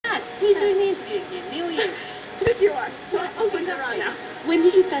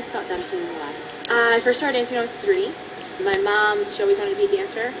first start dancing in your life? I first started dancing when I was 3. My mom, she always wanted to be a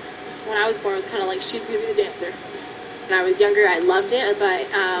dancer. When I was born, it was kind of like, she's going to be the dancer. When I was younger, I loved it, but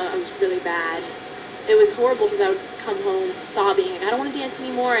I was really bad. It was horrible because I would come home sobbing, like, I don't want to dance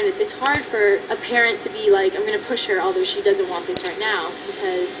anymore, and it's hard for a parent to be like, I'm going to push her, although she doesn't want this right now,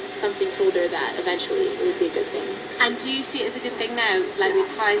 because something told her that eventually it would be a good thing. And do you see it as a good thing now, like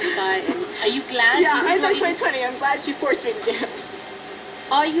with hindsight, and are you glad Yeah, you did what hindsight's 2020, I'm glad she forced me to dance.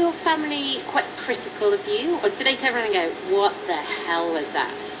 Are your family quite critical of you, or do they turn around and go, what the hell was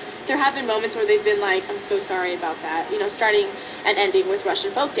that? There have been moments where they've been like, I'm so sorry about that, you know, starting and ending with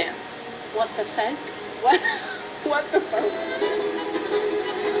Russian folk dance. What the fuck? What? What the fuck?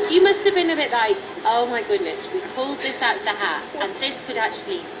 You must have been a bit like, oh my goodness, we pulled this out of the hat, and this could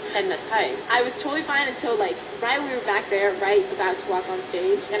actually send us home. I was totally fine until, like, right when we were back there, right about to walk on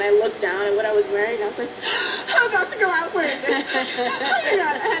stage, and I looked down at what I was wearing, and I was like, I'm about to go out wearing this. Oh my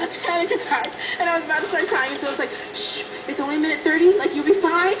God, I had a panic attack, and I was about to start crying, so I was like, shh, it's only a minute 30, like, you'll be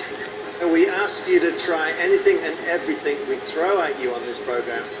fine. We ask you to try anything and everything we throw at you on this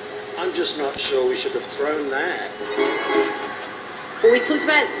program. I'm just not sure we should have thrown that. Well, we talked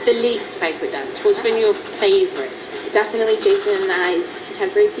about the least favourite dance. What's been your favourite? Definitely Jason and I's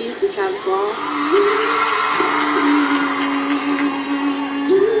contemporary piece with Travis Wall.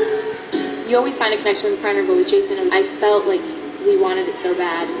 You always find a connection with a partner, but with Jason, I felt like we wanted it so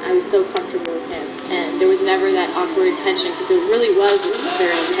bad, and I was so comfortable with him. And there was never that awkward tension, because it really was a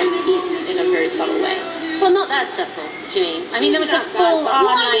very intense piece in a very subtle way. Well, not that subtle, Jeanine. I mean, there was a full-on,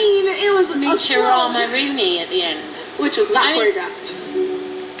 like, it was smoocherama Rooney at the end. Which was not choreographed.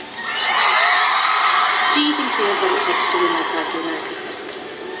 Do you think you have what it takes to win the title of America's Got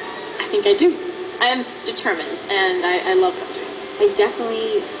Talent? I think I do. I am determined, and I love what I'm doing. I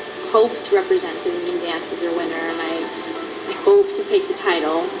definitely hope to represent Indian dance as their winner, and I hope to take the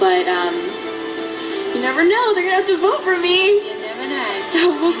title, but you never know. They're going to have to vote for me. You never know. So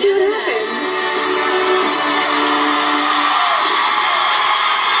we'll see what happens.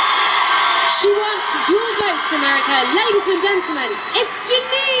 She wants your votes, America. Ladies and gentlemen, it's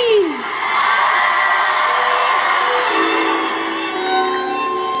Jeanine!